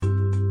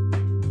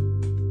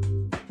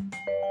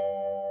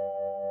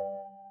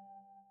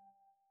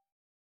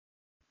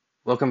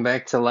Welcome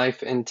back to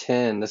Life in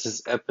 10. This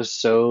is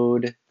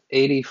episode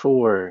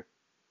 84.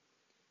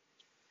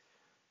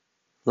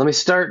 Let me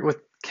start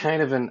with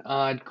kind of an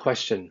odd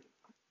question.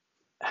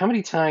 How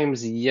many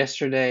times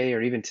yesterday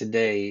or even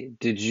today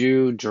did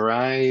you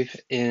drive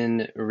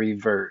in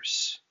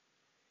reverse?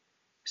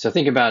 So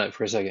think about it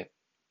for a second.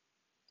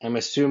 I'm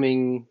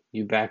assuming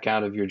you back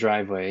out of your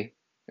driveway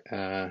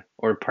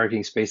or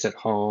parking space at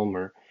home,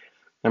 or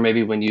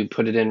maybe when you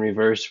put it in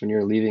reverse when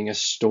you're leaving a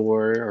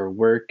store or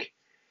work.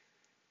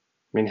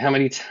 I mean, how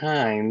many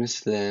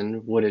times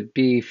then would it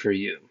be for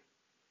you?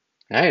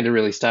 I had to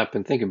really stop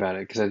and think about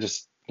it because I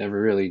just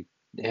never really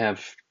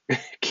have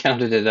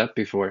counted it up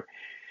before.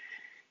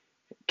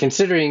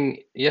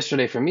 Considering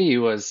yesterday for me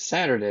was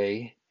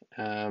Saturday,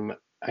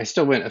 I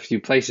still went a few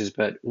places,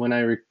 but when I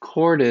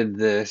recorded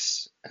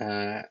this,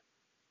 I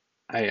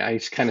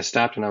just kind of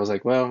stopped and I was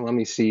like, well, let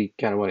me see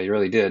kind of what I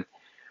really did.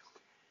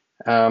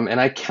 And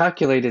I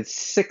calculated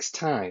 6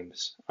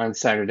 times on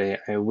Saturday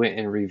I went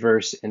in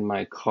reverse in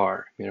my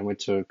car. I went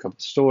to a couple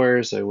of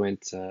stores, I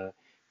went to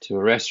a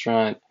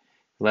restaurant,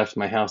 left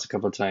my house a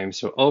couple of times.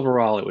 So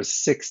overall, it was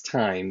 6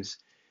 times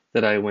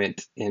that I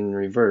went in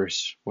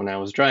reverse when I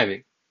was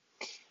driving.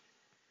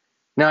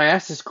 Now, I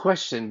asked this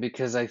question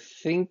because I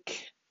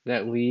think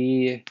that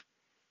we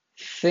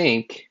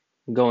think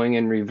going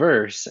in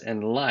reverse in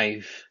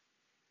life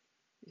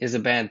is a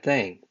bad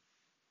thing,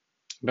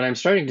 but I'm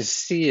starting to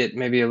see it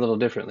maybe a little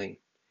differently.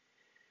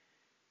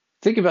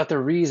 Think about the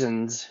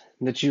reasons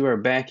that you are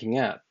backing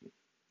up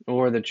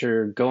or that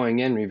you're going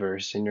in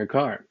reverse in your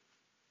car.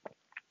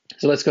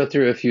 So let's go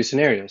through a few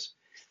scenarios.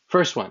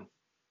 First one,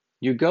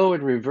 you go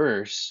in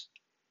reverse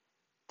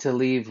to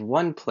leave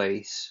one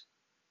place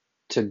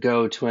to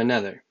go to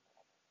another.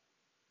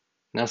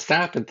 Now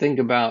stop and think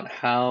about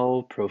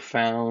how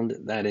profound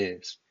that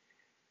is.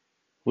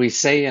 We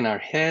say in our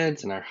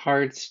heads and our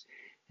hearts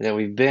that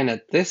we've been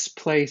at this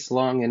place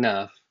long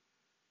enough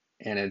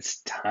and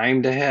it's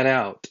time to head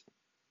out.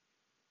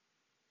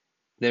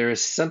 There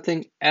is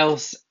something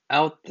else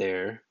out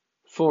there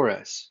for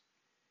us.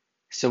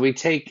 So we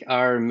take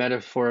our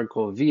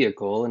metaphorical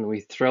vehicle and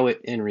we throw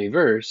it in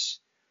reverse.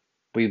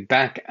 We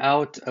back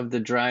out of the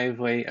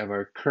driveway of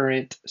our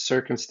current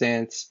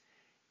circumstance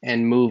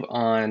and move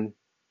on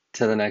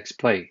to the next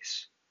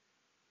place.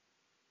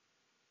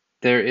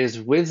 There is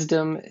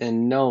wisdom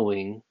in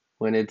knowing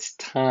when it's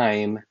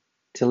time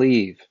to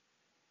leave.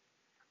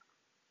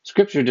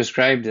 Scripture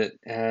described it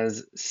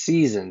as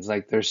seasons,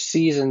 like there's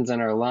seasons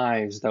in our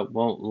lives that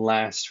won't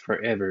last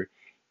forever,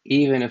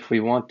 even if we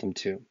want them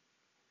to.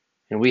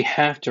 And we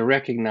have to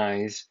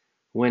recognize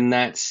when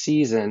that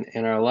season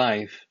in our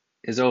life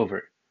is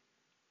over.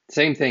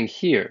 Same thing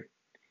here.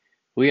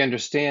 We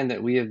understand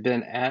that we have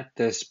been at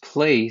this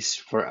place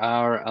for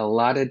our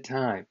allotted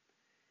time,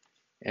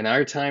 and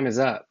our time is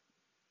up,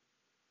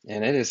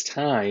 and it is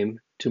time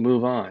to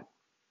move on.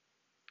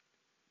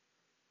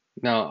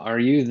 Now, are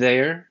you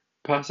there?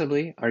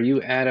 Possibly. Are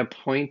you at a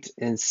point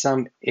in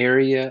some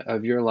area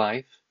of your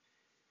life?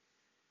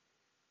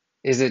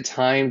 Is it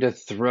time to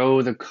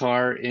throw the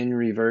car in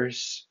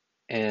reverse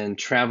and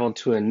travel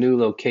to a new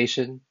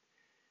location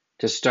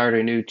to start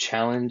a new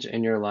challenge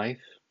in your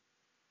life?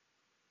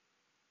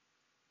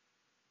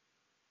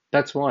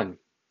 That's one.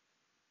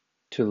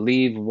 To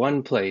leave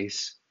one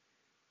place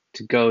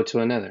to go to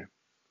another.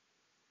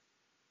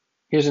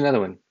 Here's another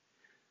one.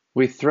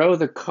 We throw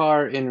the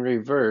car in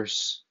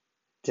reverse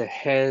to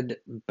head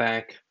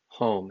back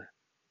home.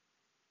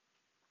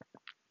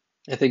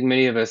 I think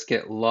many of us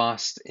get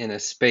lost in a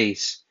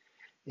space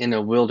in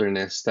a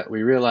wilderness that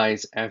we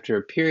realize after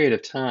a period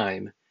of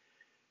time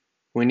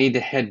we need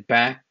to head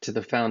back to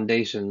the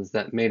foundations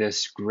that made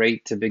us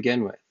great to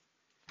begin with.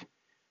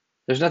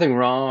 There's nothing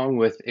wrong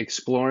with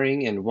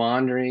exploring and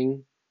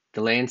wandering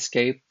the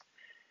landscape,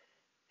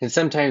 and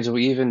sometimes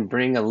we even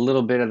bring a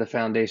little bit of the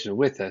foundation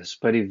with us,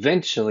 but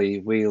eventually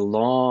we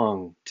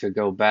long to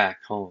go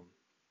back home.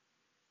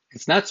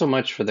 It's not so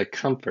much for the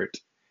comfort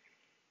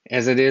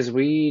as it is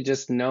we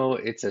just know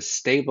it's a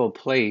stable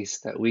place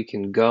that we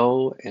can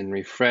go and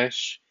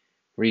refresh,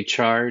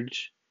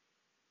 recharge,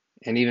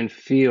 and even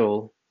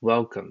feel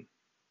welcome.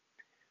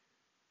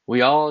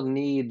 We all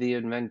need the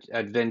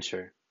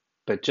adventure,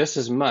 but just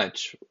as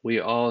much, we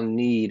all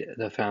need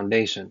the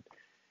foundation.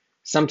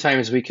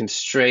 Sometimes we can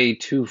stray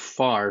too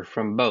far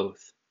from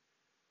both.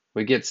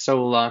 We get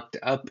so locked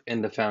up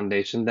in the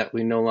foundation that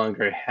we no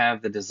longer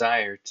have the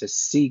desire to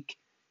seek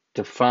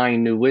to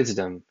find new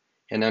wisdom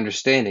and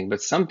understanding.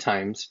 But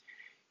sometimes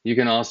you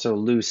can also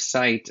lose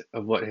sight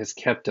of what has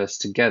kept us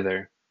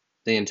together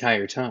the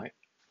entire time.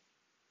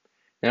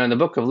 Now, in the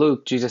book of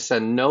Luke, Jesus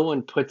said, no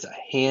one puts a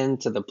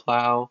hand to the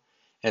plow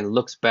and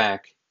looks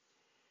back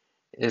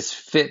is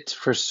fit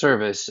for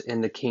service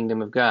in the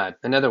kingdom of God.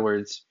 In other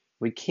words,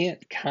 we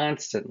can't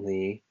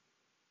constantly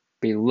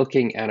be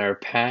looking at our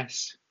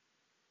past,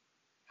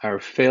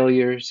 our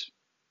failures,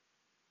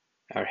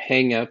 our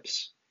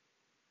hang-ups,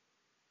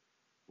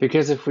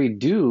 because if we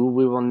do,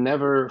 we will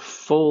never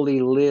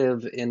fully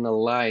live in the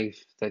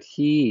life that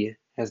He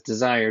has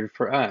desired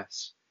for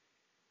us.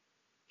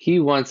 He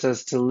wants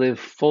us to live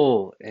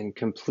full and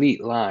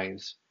complete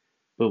lives,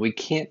 but we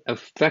can't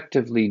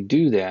effectively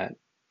do that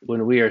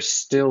when we are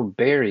still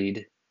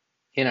buried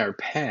in our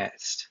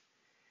past.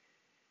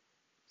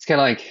 It's kind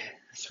of like,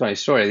 it's a funny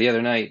story. The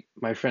other night,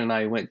 my friend and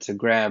I went to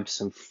grab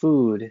some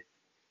food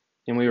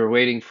and we were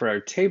waiting for our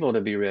table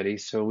to be ready,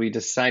 so we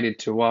decided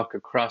to walk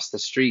across the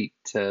street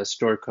to a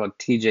store called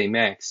TJ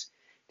Maxx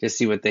to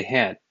see what they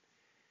had.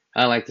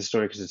 I like the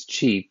store because it's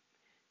cheap,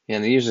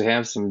 and they usually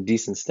have some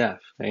decent stuff.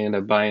 I end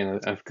up buying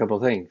a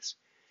couple things.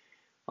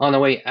 On the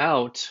way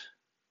out,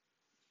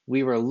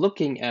 we were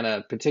looking at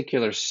a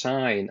particular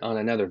sign on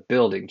another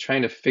building,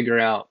 trying to figure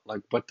out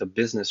like what the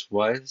business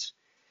was.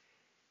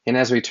 And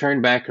as we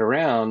turned back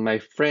around, my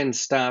friend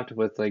stopped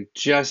with like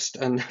just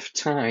enough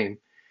time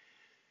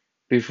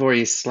before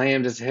he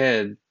slammed his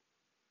head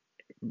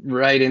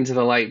right into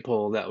the light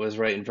pole that was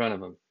right in front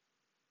of him.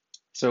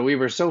 So we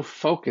were so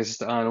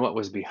focused on what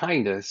was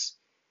behind us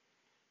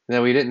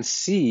that we didn't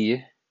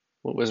see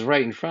what was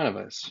right in front of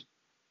us.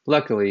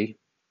 Luckily,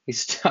 he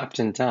stopped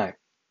in time.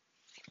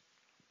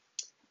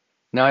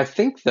 Now, I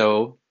think,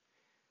 though,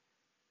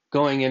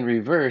 going in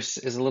reverse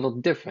is a little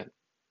different.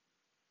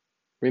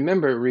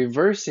 Remember,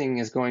 reversing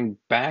is going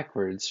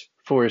backwards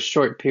for a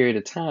short period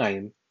of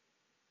time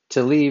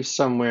to leave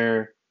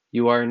somewhere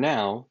you are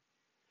now,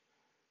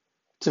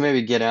 to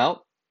maybe get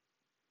out,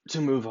 to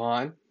move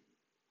on,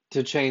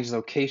 to change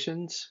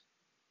locations,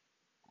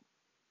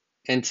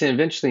 and to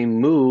eventually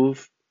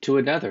move to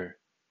another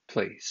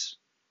place.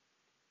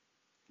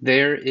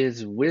 There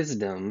is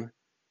wisdom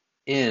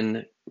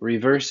in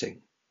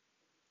reversing.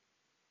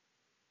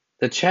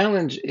 The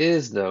challenge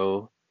is,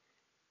 though,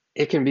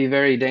 it can be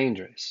very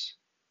dangerous.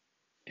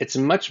 It's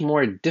much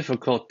more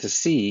difficult to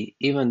see,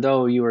 even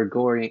though you are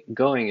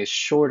going a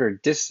shorter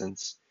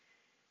distance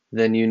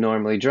than you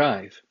normally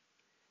drive.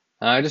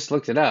 I just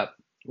looked it up.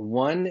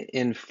 1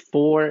 in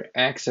 4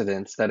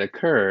 accidents that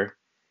occur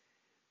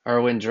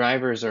are when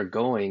drivers are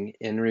going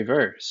in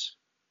reverse.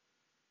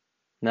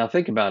 Now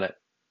think about it.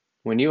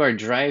 When you are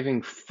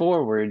driving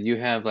forward, you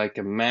have like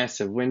a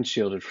massive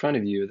windshield in front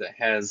of you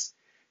that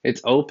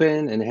it's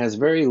open and has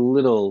very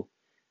little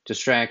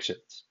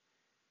distractions.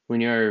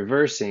 When you're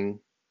reversing,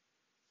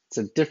 it's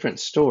a different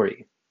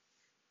story.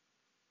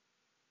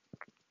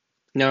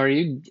 Now,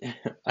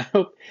 I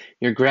hope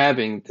you're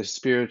grabbing the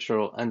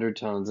spiritual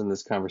undertones in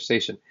this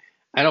conversation.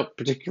 I don't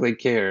particularly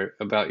care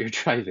about your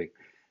driving.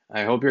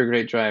 I hope you're a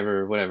great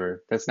driver or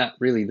whatever. That's not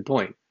really the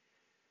point.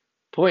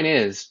 Point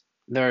is,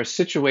 there are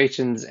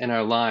situations in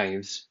our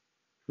lives,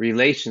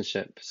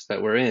 relationships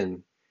that we're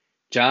in,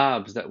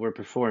 jobs that we're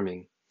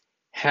performing,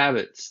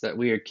 habits that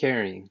we are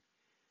carrying,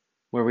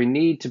 where we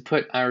need to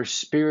put our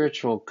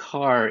spiritual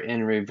car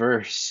in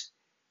reverse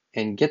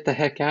and get the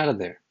heck out of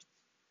there.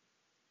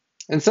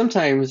 And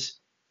sometimes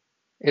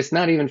it's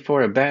not even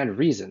for a bad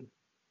reason.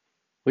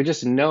 We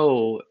just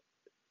know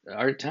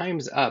our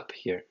time's up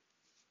here.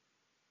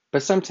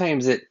 But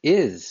sometimes it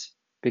is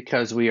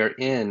because we are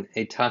in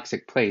a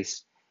toxic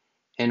place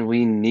and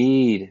we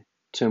need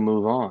to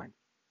move on.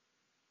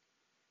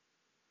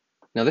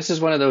 Now, this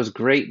is one of those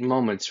great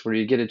moments where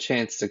you get a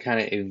chance to kind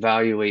of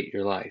evaluate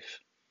your life.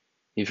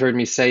 You've heard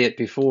me say it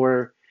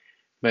before,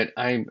 but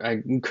I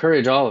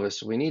encourage all of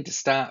us, we need to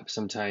stop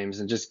sometimes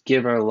and just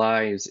give our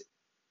lives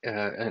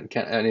an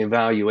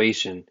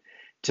evaluation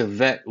to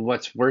vet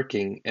what's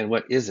working and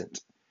what isn't.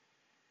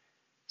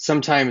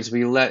 Sometimes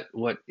we let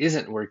what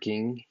isn't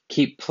working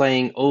keep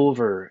playing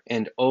over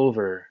and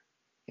over.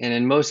 And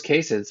in most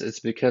cases,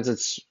 it's because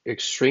it's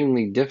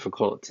extremely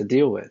difficult to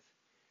deal with.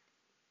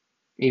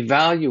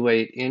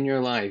 Evaluate in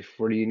your life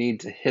where you need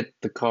to hit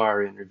the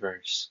car in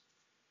reverse.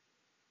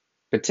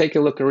 But take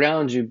a look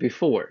around you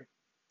before.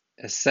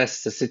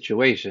 Assess the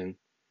situation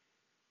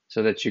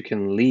so that you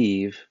can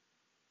leave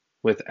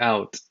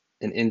without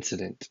an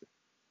incident.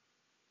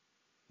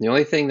 The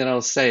only thing that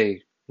I'll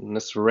say, and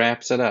this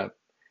wraps it up,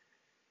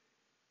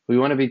 we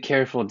want to be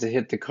careful to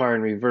hit the car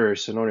in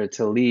reverse in order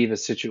to leave a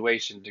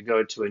situation to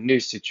go to a new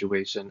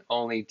situation,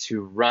 only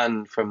to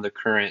run from the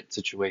current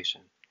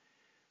situation.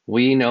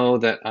 We know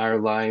that our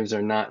lives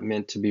are not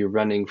meant to be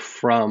running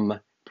from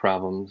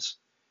problems,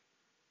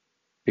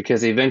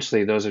 because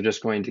eventually those are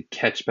just going to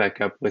catch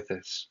back up with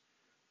us.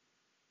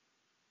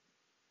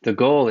 The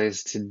goal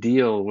is to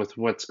deal with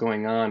what's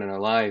going on in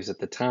our lives at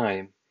the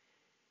time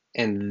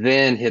and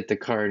then hit the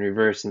car in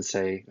reverse and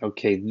say,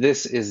 okay,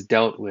 this is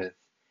dealt with.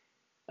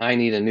 I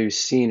need a new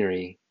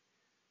scenery.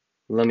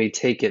 Let me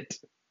take it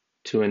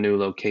to a new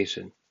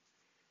location.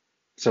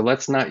 So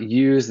let's not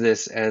use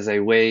this as a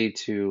way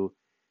to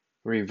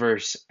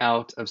reverse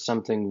out of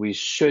something we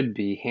should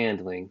be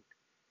handling.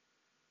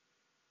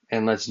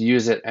 And let's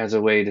use it as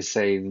a way to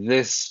say,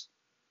 this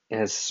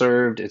has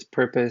served its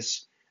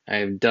purpose. I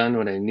have done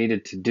what I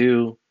needed to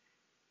do,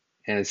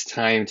 and it's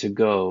time to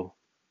go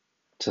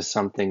to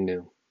something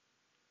new.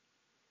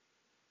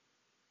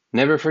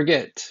 Never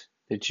forget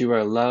that you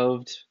are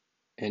loved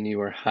and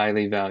you are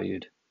highly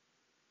valued.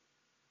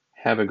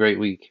 Have a great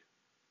week.